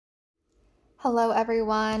Hello,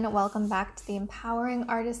 everyone. Welcome back to the Empowering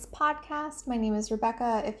Artists Podcast. My name is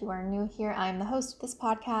Rebecca. If you are new here, I'm the host of this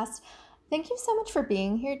podcast. Thank you so much for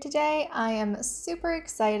being here today. I am super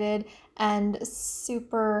excited and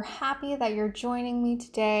super happy that you're joining me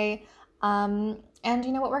today. And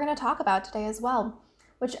you know what we're going to talk about today as well,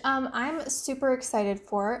 which I'm super excited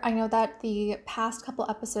for. I know that the past couple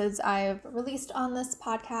episodes I've released on this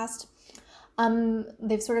podcast,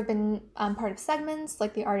 they've sort of been part of segments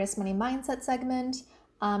like the Artist Money Mindset segment,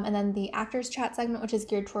 and then the Actors Chat segment, which is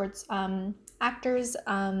geared towards actors,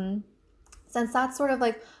 since that's sort of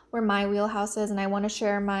like where my wheelhouse is, and I want to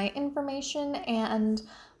share my information and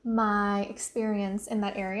my experience in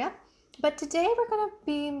that area. But today we're going to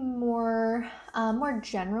be more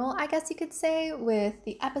general, I guess you could say, with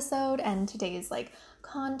the episode and today's like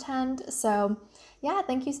content. So yeah,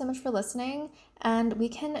 thank you so much for listening, and we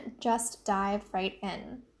can just dive right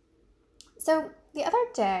in. So the other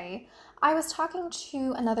day, I was talking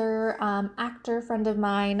to another actor friend of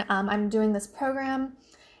mine. I'm doing this program,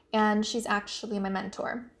 and she's actually my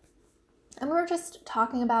mentor. And we were just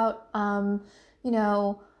talking about,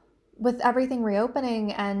 with everything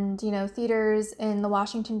reopening and, theaters in the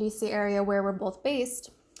Washington, D.C. area where we're both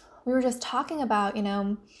based, we were just talking about,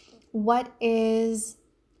 what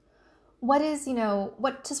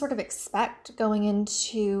to sort of expect going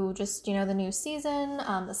into just, the new season,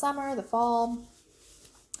 the summer, the fall,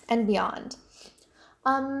 and beyond.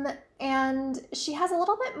 And she has a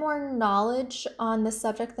little bit more knowledge on this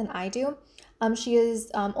subject than I do. She is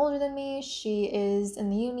older than me. She is in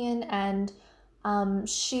the union, and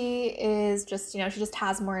she is just, she just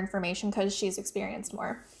has more information because she's experienced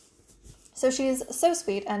more. So she's so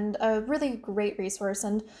sweet and a really great resource,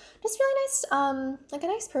 and just really nice, like a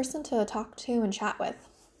nice person to talk to and chat with.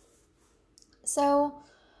 So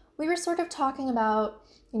we were sort of talking about,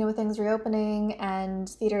 with things reopening and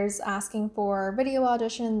theaters asking for video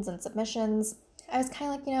auditions and submissions. I was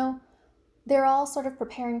kind of like, they're all sort of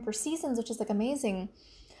preparing for seasons, which is like amazing.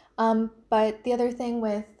 But the other thing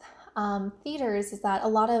with theaters is that a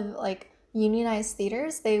lot of like unionized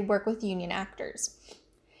theaters, they work with union actors.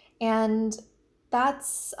 And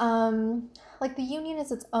that's like the union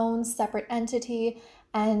is its own separate entity.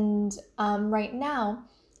 And right now,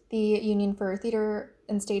 the Union for Theater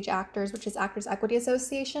and Stage Actors, which is Actors Equity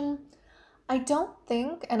Association, I don't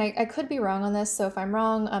think, and I could be wrong on this, so if I'm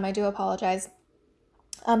wrong, I do apologize.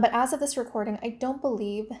 But as of this recording, I don't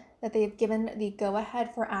believe that they've given the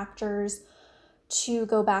go-ahead for actors to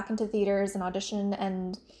go back into theaters and audition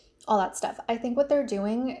and all that stuff. I think what they're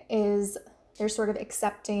doing is they're sort of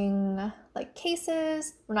accepting like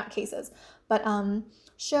cases, or not cases, but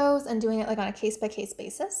shows and doing it like on a case-by-case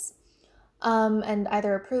basis, and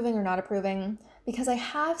either approving or not approving, because I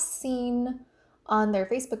have seen on their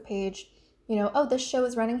Facebook page, oh, this show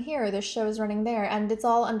is running here, this show is running there, and it's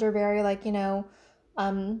all under very like, not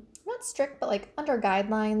strict, but like under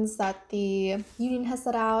guidelines that the union has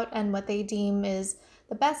set out and what they deem is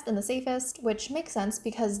the best and the safest, which makes sense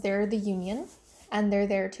because they're the union and they're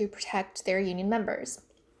there to protect their union members.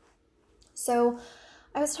 So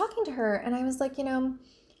I was talking to her and I was like,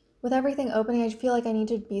 with everything opening, I feel like I need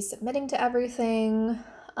to be submitting to everything,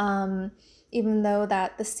 even though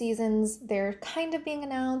that the seasons, they're kind of being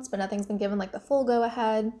announced, but nothing's been given like the full go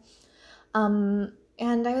ahead. And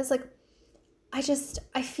I was like, I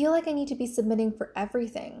feel like I need to be submitting for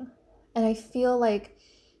everything. And I feel like,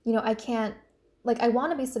 I can't, like, I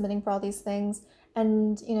want to be submitting for all these things.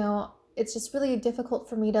 And, it's just really difficult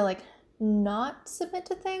for me to like not submit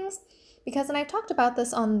to things because, and I've talked about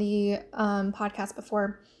this on the podcast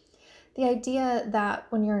before, the idea that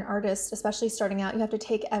when you're an artist, especially starting out, you have to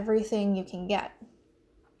take everything you can get.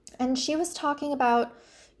 And she was talking about,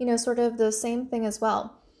 sort of the same thing as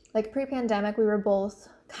well. Like pre-pandemic, we were both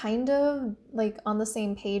kind of like on the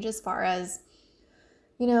same page as far as,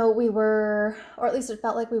 we were, or at least it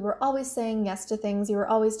felt like we were always saying yes to things. You were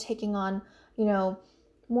always taking on,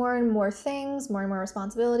 more and more things, more and more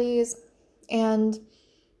responsibilities. And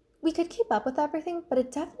we could keep up with everything, but it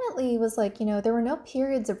definitely was like, there were no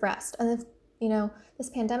periods of rest. And if, this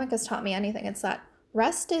pandemic has taught me anything, it's that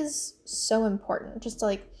rest is so important. Just to,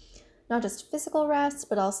 like, not just physical rest,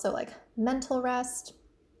 but also like mental rest,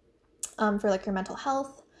 for like your mental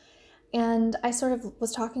health. And I sort of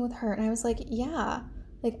was talking with her and I was like, yeah,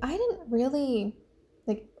 like I didn't really,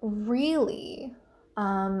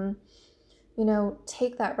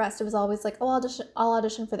 take that rest. It was always like, oh, I'll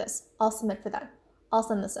audition for this. I'll submit for that. I'll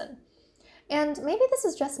send this in. And maybe this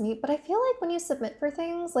is just me, but I feel like when you submit for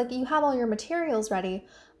things, like you have all your materials ready,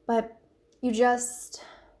 but it just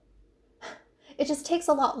takes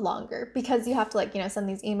a lot longer because you have to send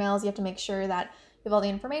these emails. You have to make sure that, you have all the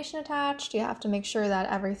information attached. You have to make sure that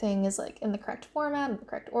everything is like in the correct format, in the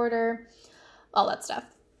correct order, all that stuff.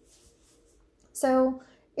 So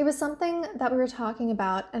it was something that we were talking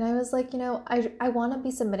about, and I was like, I want to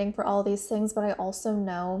be submitting for all these things, but I also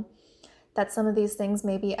know that some of these things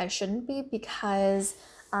maybe I shouldn't be, because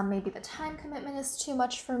maybe the time commitment is too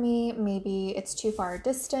much for me, maybe it's too far a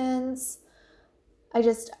distance.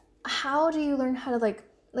 How do you learn how to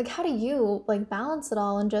how do you balance it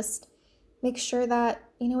all and just make sure that,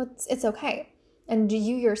 it's okay and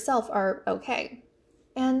you yourself are okay?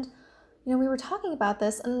 And, we were talking about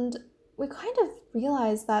this, and we kind of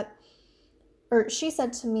realized that, or she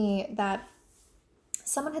said to me that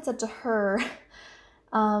someone had said to her,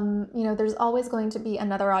 there's always going to be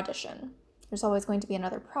another audition. There's always going to be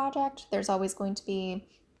another project. There's always going to be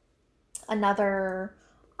another,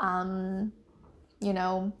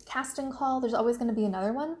 casting call. There's always going to be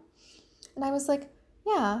another one. And I was like,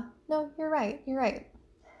 yeah, no, you're right.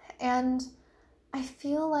 And I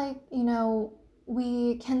feel like,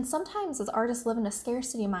 we can sometimes as artists live in a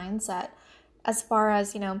scarcity mindset as far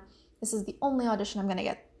as, this is the only audition I'm going to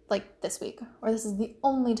get this week, or this is the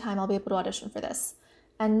only time I'll be able to audition for this.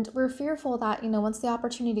 And we're fearful that, once the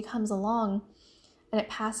opportunity comes along and it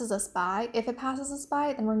passes us by, if it passes us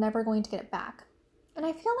by, then we're never going to get it back. And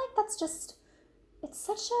I feel like that's just, it's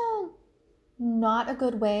such a not a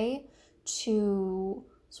good way to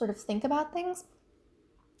sort of think about things.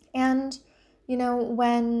 And,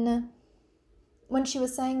 when she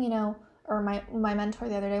was saying, or my mentor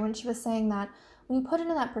the other day, when she was saying that when you put it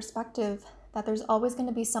in that perspective that there's always going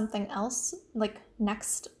to be something else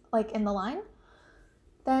next, in the line,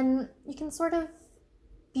 then you can sort of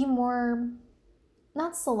be more,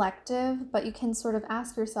 not selective, but you can sort of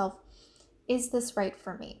ask yourself, is this right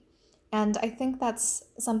for me? And I think that's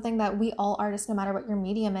something that we all artists, no matter what your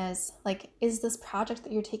medium is this project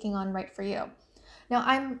that you're taking on right for you? Now,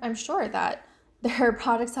 I'm sure that there are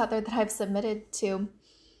projects out there that I've submit to,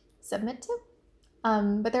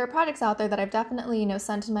 but there are projects out there that I've definitely,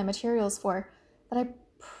 sent in my materials for that I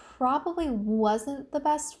probably wasn't the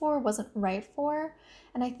best for, wasn't right for.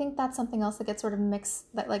 And I think that's something else that gets sort of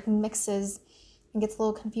mixes and gets a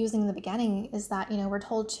little confusing in the beginning, is that, we're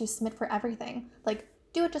told to submit for everything.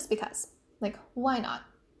 Do it just because. Why not?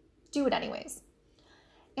 Do it anyways.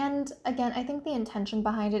 And again, I think the intention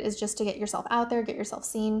behind it is just to get yourself out there, get yourself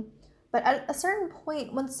seen. But at a certain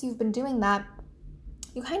point, once you've been doing that,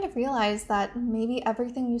 you kind of realize that maybe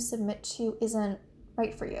everything you submit to isn't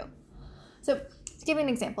right for you. So to give you an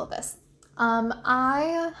example of this,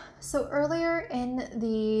 so earlier in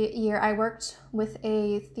the year, I worked with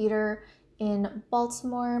a theater in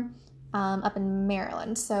Baltimore, up in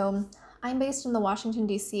Maryland. So I'm based in the Washington,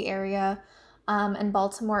 D.C. area, and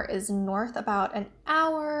Baltimore is north about an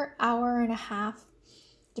hour and a half,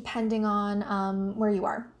 depending on where you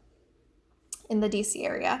are in the D.C.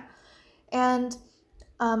 area. And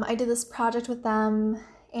I did this project with them,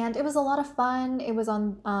 and it was a lot of fun. It was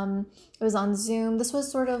on Zoom. This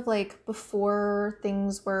was sort of before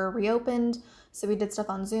things were reopened, so we did stuff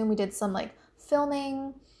on Zoom. We did some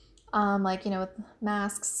filming, with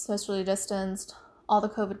masks, socially distanced, all the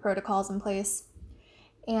COVID protocols in place.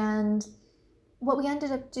 And what we ended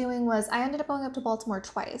up doing was I ended up going up to Baltimore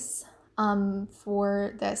twice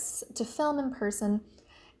for this to film in person.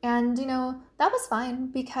 And, that was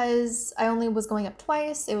fine because I only was going up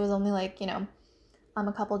twice. It was only a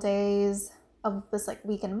couple days of this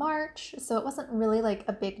week in March. So it wasn't really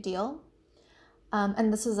a big deal.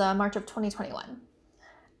 And this was March of 2021.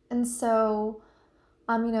 And so,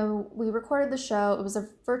 we recorded the show. It was a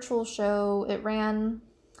virtual show. It ran,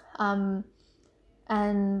 and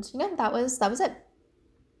that was it.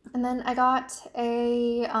 And then I got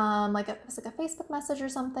it was a Facebook message or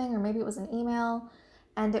something, or maybe it was an email,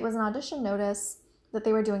 and it was an audition notice that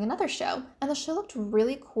they were doing another show. And the show looked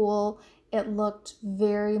really cool. It looked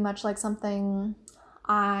very much like something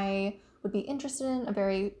I would be interested in, a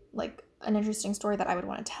very an interesting story that I would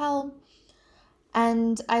want to tell.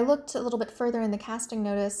 And I looked a little bit further in the casting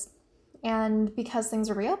notice, and because things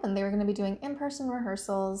were reopened, they were going to be doing in-person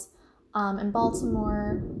rehearsals in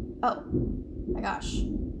Baltimore. Oh my gosh.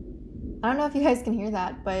 I don't know if you guys can hear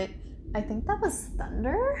that, but I think that was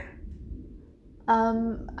thunder.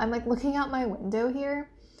 I'm looking out my window here,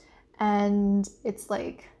 and it's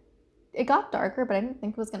it got darker, but I didn't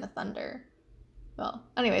think it was going to thunder. Well,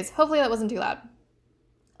 anyways, hopefully that wasn't too loud.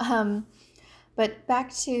 But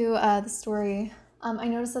back to the story, I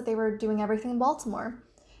noticed that they were doing everything in Baltimore.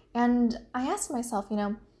 And I asked myself,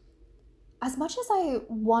 as much as I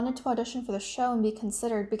wanted to audition for the show and be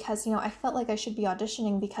considered, because, I felt like I should be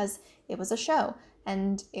auditioning because it was a show.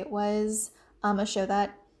 And it was a show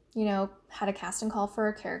that, had a casting call for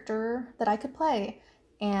a character that I could play.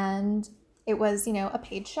 And it was, a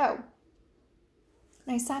paid show.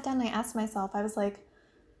 And I sat down and I asked myself, I was like,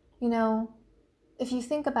 if you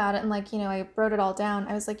think about it, and I wrote it all down,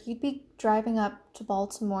 I was like, you'd be driving up to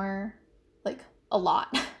Baltimore like a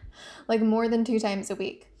lot, like more than 2 times a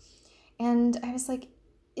week. And I was like,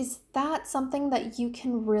 is that something that you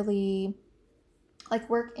can really like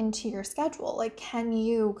work into your schedule? Like, can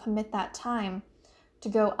you commit that time to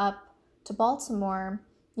go up to Baltimore,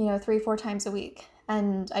 3-4 times a week?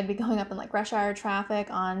 And I'd be going up in like rush hour traffic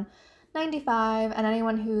on 95, and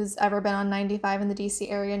anyone who's ever been on 95 in the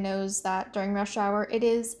DC area knows that during rush hour it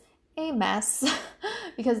is a mess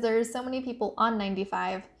because there's so many people on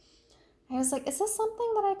 95. I was like, is this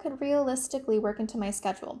something that I could realistically work into my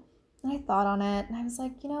schedule? And I thought on it, and I was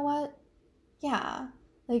like, you know what? Yeah,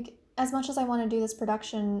 like as much as I want to do this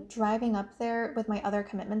production, driving up there with my other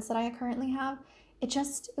commitments that I currently have, it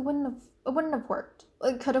wouldn't have worked.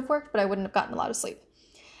 It could have worked, but I wouldn't have gotten a lot of sleep.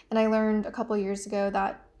 And I learned a couple years ago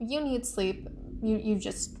that you need sleep.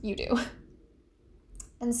 You do.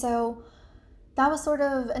 And so that was sort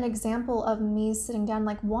of an example of me sitting down,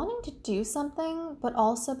 like wanting to do something, but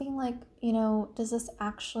also being like, does this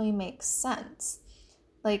actually make sense?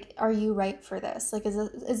 Like, are you right for this? Like,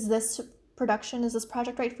 is this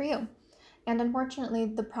project right for you? And unfortunately,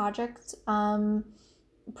 the project,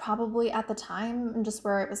 probably at the time and just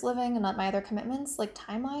where I was living and not my other commitments, like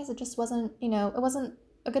time-wise, it just wasn't, it wasn't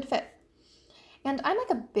a good fit. And I'm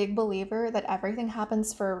like a big believer that everything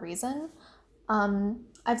happens for a reason.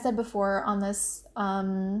 I've said before on this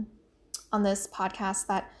podcast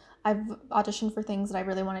that I've auditioned for things that I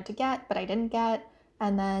really wanted to get, but I didn't get.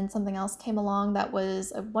 And then something else came along that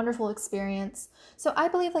was a wonderful experience. So I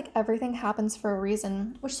believe like everything happens for a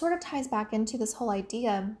reason, which sort of ties back into this whole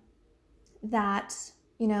idea that,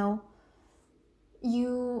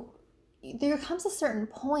 there comes a certain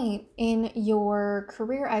point in your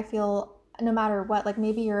career, I feel, no matter what, like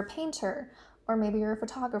maybe you're a painter or maybe you're a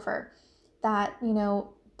photographer, that,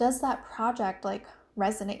 does that project like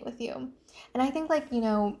resonate with you? And I think like,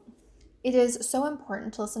 it is so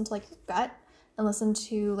important to listen to like your gut and listen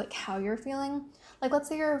to like how you're feeling. Like let's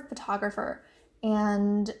say you're a photographer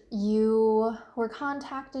and you were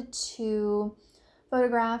contacted to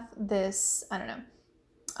photograph this, I don't know,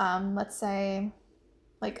 let's say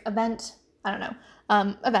like event,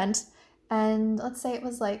 event. And let's say it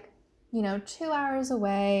was like, 2 hours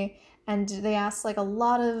away, and they asked like a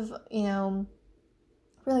lot of,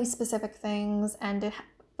 really specific things, and it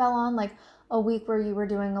fell on like a week where you were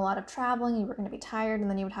doing a lot of traveling, you were going to be tired, and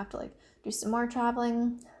then you would have to like do some more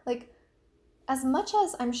traveling. Like, as much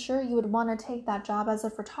as I'm sure you would want to take that job as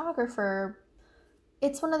a photographer,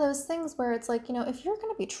 it's one of those things where it's like, if you're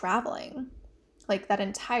going to be traveling like that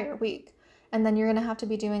entire week, and then you're going to have to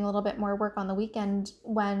be doing a little bit more work on the weekend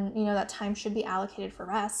when, that time should be allocated for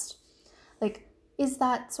rest, like, is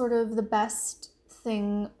that sort of the best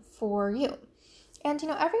thing for you? And,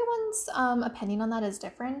 everyone's opinion on that is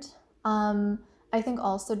different. I think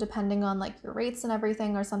also depending on like your rates and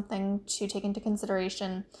everything or something to take into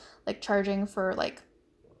consideration, like charging for like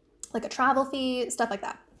a travel fee, stuff like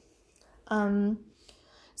that.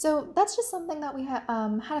 So that's just something that we had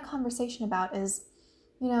a conversation about is,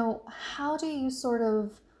 how do you sort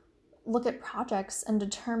of look at projects and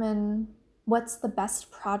determine what's the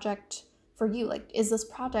best project for you? Like, is this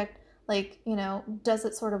project like, does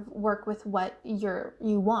it sort of work with what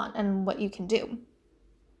you want and what you can do?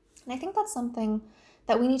 And I think that's something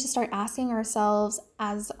that we need to start asking ourselves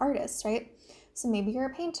as artists, right? So maybe you're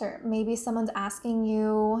a painter. Maybe someone's asking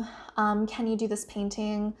you, can you do this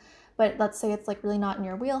painting? But let's say it's like really not in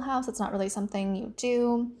your wheelhouse. It's not really something you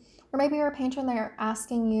do. Or maybe you're a painter and they're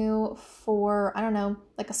asking you for, I don't know,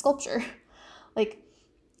 like a sculpture. Like,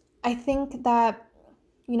 I think that,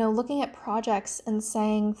 looking at projects and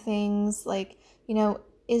saying things like,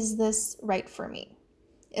 is this right for me?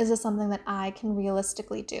 Is this something that I can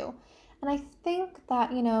realistically do? And I think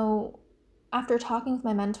that, after talking with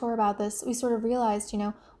my mentor about this, we sort of realized,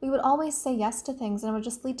 we would always say yes to things and it would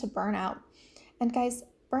just lead to burnout. And guys,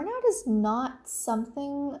 burnout is not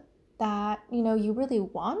something that, you really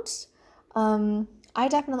want. I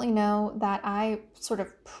definitely know that I sort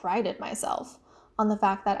of prided myself on the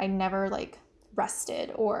fact that I never like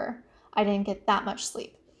rested or I didn't get that much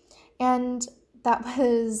sleep. And that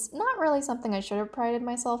was not really something I should have prided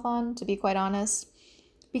myself on, to be quite honest,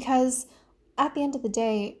 because at the end of the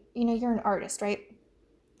day, you're an artist, right?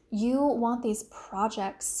 You want these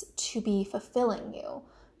projects to be fulfilling you.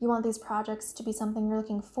 You want these projects to be something you're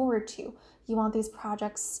looking forward to. You want these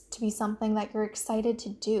projects to be something that you're excited to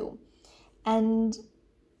do. And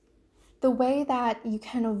the way that you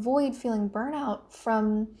can avoid feeling burnout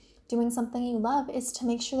from doing something you love is to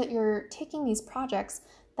make sure that you're taking these projects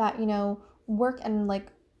that, work and like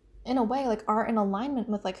in a way like are in alignment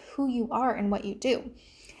with like who you are and what you do.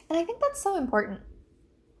 And I think that's so important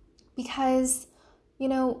because,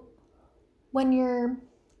 when you're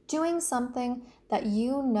doing something that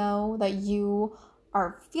that you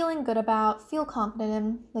are feeling good about, feel confident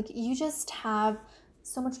in, like you just have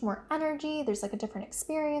so much more energy. There's like a different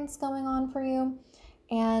experience going on for you.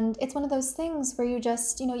 And it's one of those things where you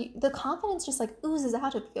just, the confidence just like oozes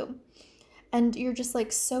out of you. And you're just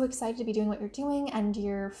like so excited to be doing what you're doing and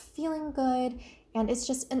you're feeling good. And it's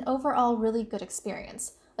just an overall really good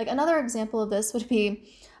experience. Like another example of this would be,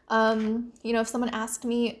 if someone asked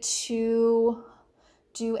me to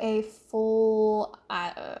do a full,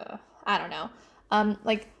 I don't know,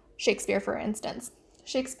 like Shakespeare, for instance.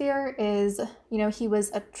 Shakespeare is, he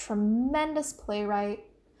was a tremendous playwright.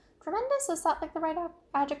 Tremendous, is that like the right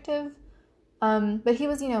adjective? But he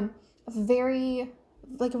was, a very,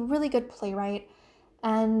 like a really good playwright.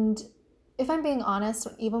 And if I'm being honest,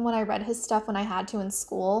 even when I read his stuff when I had to in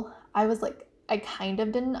school, I was like, I kind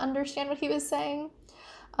of didn't understand what he was saying.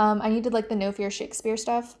 I needed like the No Fear Shakespeare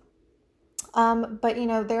stuff. But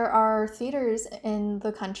there are theaters in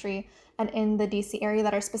the country and in the DC area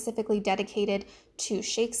that are specifically dedicated to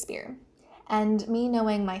Shakespeare. And me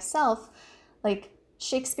knowing myself, like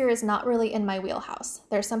Shakespeare is not really in my wheelhouse.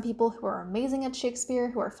 There are some people who are amazing at Shakespeare,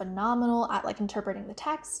 who are phenomenal at like interpreting the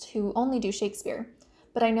text, who only do Shakespeare.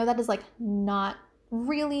 But I know that is like not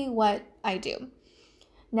really what I do.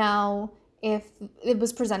 Now, if it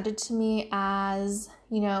was presented to me as,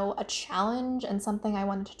 a challenge and something I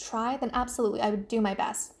wanted to try, then absolutely, I would do my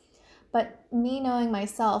best. But me knowing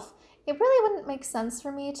myself, it really wouldn't make sense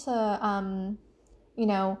for me to,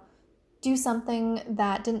 do something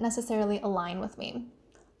that didn't necessarily align with me.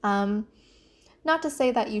 Not to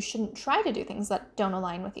say that you shouldn't try to do things that don't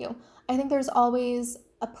align with you. I think there's always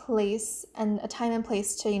a place and a time and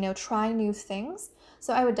place to, try new things.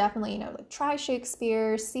 So I would definitely, like try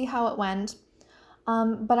Shakespeare, see how it went.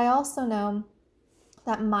 But I also know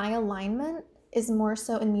that my alignment is more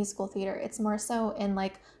so in musical theater. It's more so in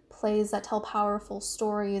like plays that tell powerful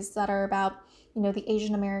stories that are about, the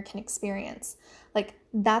Asian American experience. Like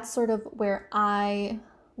that's sort of where I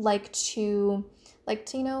like to,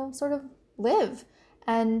 sort of live.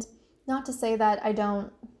 And not to say that I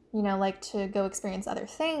don't, like to go experience other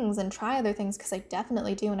things and try other things, because I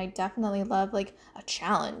definitely do. And I definitely love like a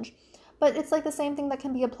challenge. But it's like the same thing that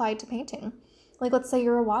can be applied to painting. Like, let's say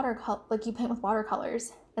you're like you paint with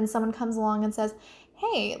watercolors and someone comes along and says,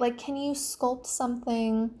 hey, like, can you sculpt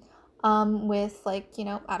something with like,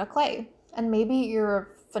 out of clay? And maybe you're a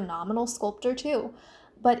phenomenal sculptor too.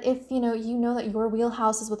 But if, you know that your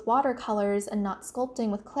wheelhouse is with watercolors and not sculpting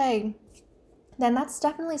with clay, then that's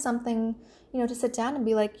definitely something, to sit down and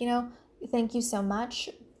be like, thank you so much,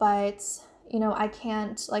 but, I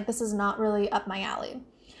can't, like, this is not really up my alley.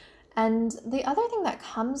 And the other thing that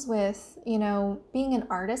comes with, being an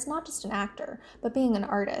artist, not just an actor, but being an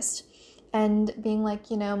artist and being like,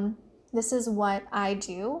 this is what I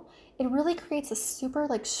do, it really creates a super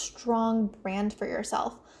like strong brand for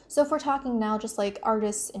yourself. So if we're talking now just like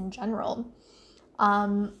artists in general,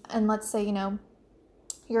 and let's say,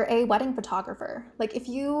 you're a wedding photographer. Like if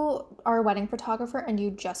you are a wedding photographer and you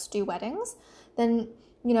just do weddings, then,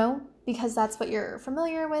 because that's what you're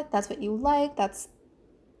familiar with, that's what you like, that's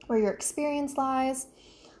where your experience lies,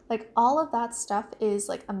 like all of that stuff is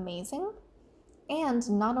like amazing. And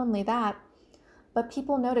not only that, but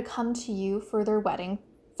people know to come to you for their wedding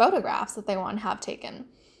photographs that they want to have taken.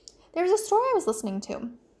 There's a story I was listening to,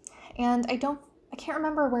 and I can't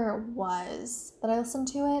remember where it was that I listened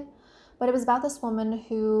to it, but it was about this woman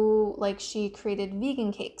who, like, she created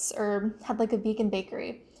vegan cakes or had like a vegan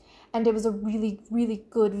bakery, and it was a really, really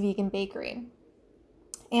good vegan bakery.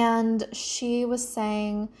 And she was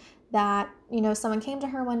saying that, someone came to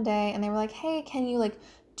her one day and they were like, hey, can you like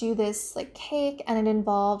do this like cake? And it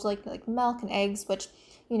involved like milk and eggs, which,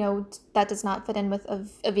 that does not fit in with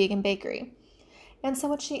a vegan bakery. And so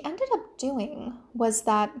what she ended up doing was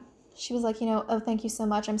that she was like, oh, thank you so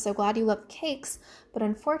much. I'm so glad you love cakes. But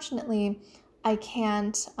unfortunately, I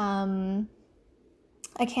can't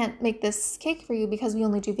make this cake for you because we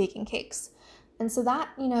only do vegan cakes. And so that,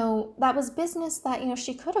 that was business that,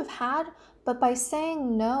 she could have had, but by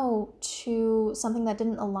saying no to something that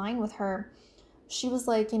didn't align with her, she was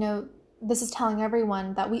like, this is telling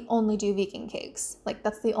everyone that we only do vegan cakes. Like,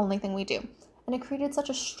 that's the only thing we do. And it created such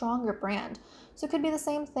a stronger brand. So it could be the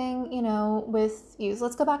same thing, with you. So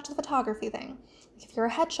let's go back to the photography thing. If you're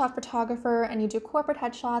a headshot photographer and you do corporate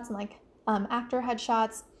headshots and like actor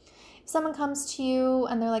headshots, if someone comes to you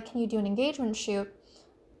and they're like, can you do an engagement shoot?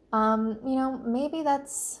 Maybe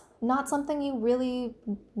that's not something you really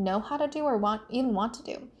know how to do or want to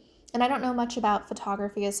do. And I don't know much about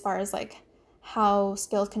photography as far as like how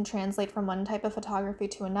skills can translate from one type of photography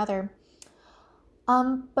to another.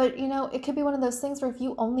 But it could be one of those things where if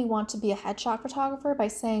you only want to be a headshot photographer by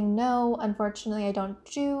saying, no, unfortunately, I don't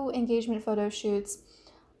do engagement photo shoots,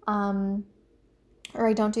 or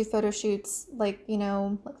I don't do photo shoots like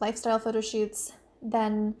lifestyle photo shoots,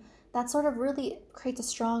 then that sort of really creates a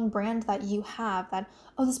strong brand that you have that,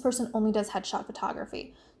 oh, this person only does headshot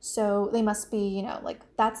photography. So they must be,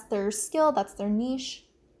 that's their skill, that's their niche.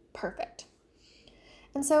 Perfect.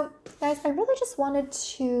 And so, guys, I really just wanted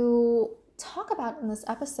to talk about in this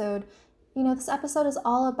episode, this episode is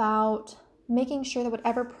all about making sure that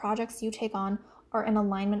whatever projects you take on are in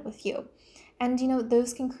alignment with you. And,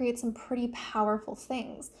 those can create some pretty powerful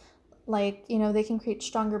things. Like, they can create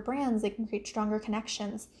stronger brands, they can create stronger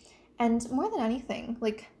connections. And more than anything,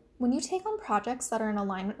 like when you take on projects that are in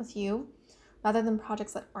alignment with you, rather than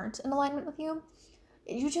projects that aren't in alignment with you,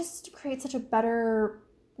 you just create such a better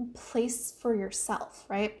place for yourself,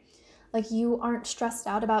 right? Like you aren't stressed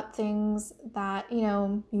out about things that,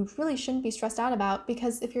 you really shouldn't be stressed out about,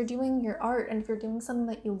 because if you're doing your art and if you're doing something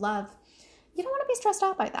that you love, you don't want to be stressed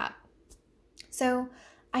out by that. So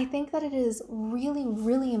I think that it is really,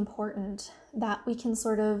 really important that we can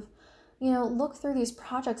sort of, look through these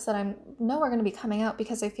projects that I know are going to be coming out,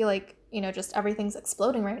 because I feel like, just everything's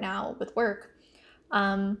exploding right now with work.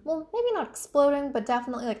 Well, maybe not exploding, but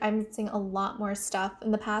definitely like I'm seeing a lot more stuff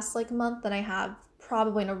in the past month than I have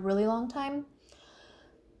probably in a really long time.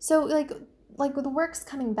 So like with the work's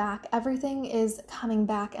coming back, everything is coming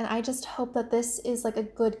back, and I just hope that this is like a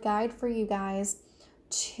good guide for you guys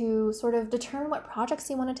to sort of determine what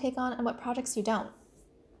projects you want to take on and what projects you don't.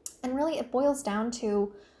 And really it boils down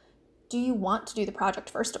to, do you want to do the project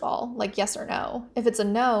first of all? Like yes or no. If it's a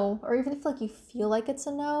no, or even if you feel like it's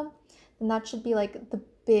a no, then that should be the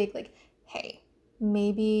big hey,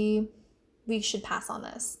 maybe we should pass on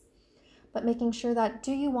this. But making sure that,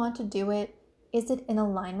 do you want to do it? Is it in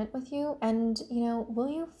alignment with you? And, will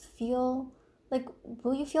you feel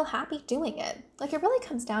happy doing it? It really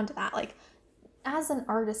comes down to that. As an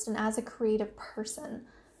artist and as a creative person,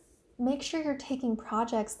 make sure you're taking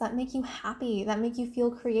projects that make you happy, that make you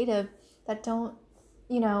feel creative, that don't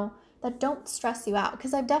stress you out.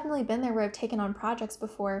 Because I've definitely been there where I've taken on projects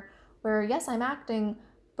before where, yes, I'm acting,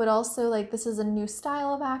 but also this is a new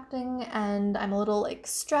style of acting and I'm a little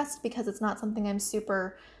stressed because it's not something I'm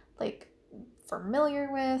super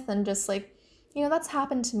familiar with, and just that's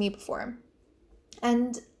happened to me before.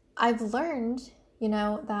 And I've learned,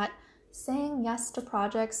 that saying yes to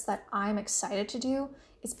projects that I'm excited to do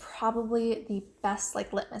is probably the best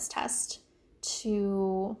litmus test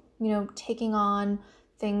to, taking on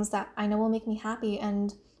things that I know will make me happy,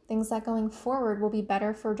 and things that going forward will be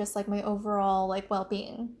better for just my overall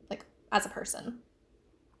well-being as a person.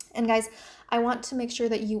 And guys, I want to make sure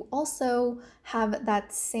that you also have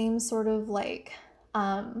that same sort of that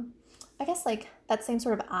same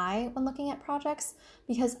sort of eye when looking at projects,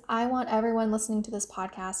 because I want everyone listening to this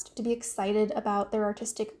podcast to be excited about their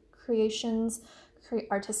artistic creations,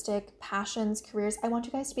 artistic passions, careers. I want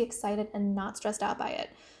you guys to be excited and not stressed out by it,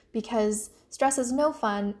 because stress is no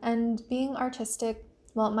fun, and being artistic,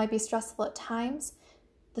 while it might be stressful at times,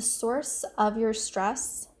 the source of your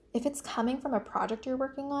stress, if it's coming from a project you're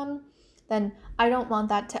working on, then I don't want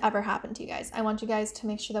that to ever happen to you guys. I want you guys to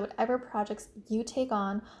make sure that whatever projects you take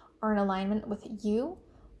on are in alignment with you,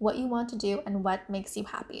 what you want to do, and what makes you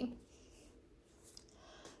happy.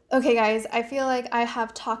 Okay, guys, I feel like I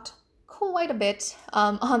have talked quite a bit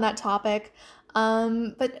on that topic.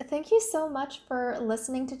 But thank you so much for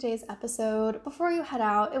listening to today's episode. Before you head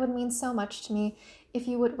out, it would mean so much to me if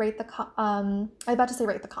you would rate the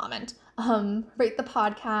rate the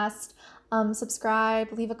podcast,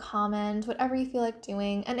 subscribe, leave a comment, whatever you feel like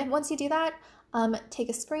doing. And once you do that, take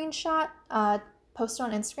a screenshot, post it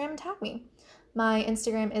on Instagram and tag me. My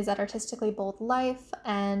Instagram is @artisticallyboldlife,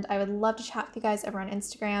 and I would love to chat with you guys over on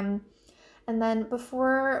Instagram. And then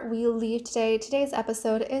before we leave today, today's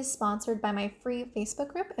episode is sponsored by my free Facebook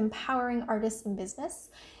group, Empowering Artists in Business.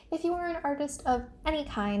 If you are an artist of any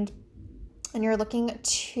kind and you're looking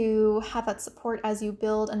to have that support as you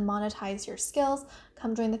build and monetize your skills,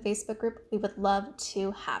 come join the Facebook group. We would love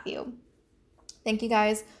to have you. Thank you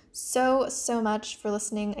guys so much for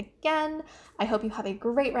listening again. I hope you have a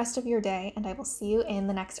great rest of your day, and I will see you in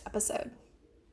the next episode.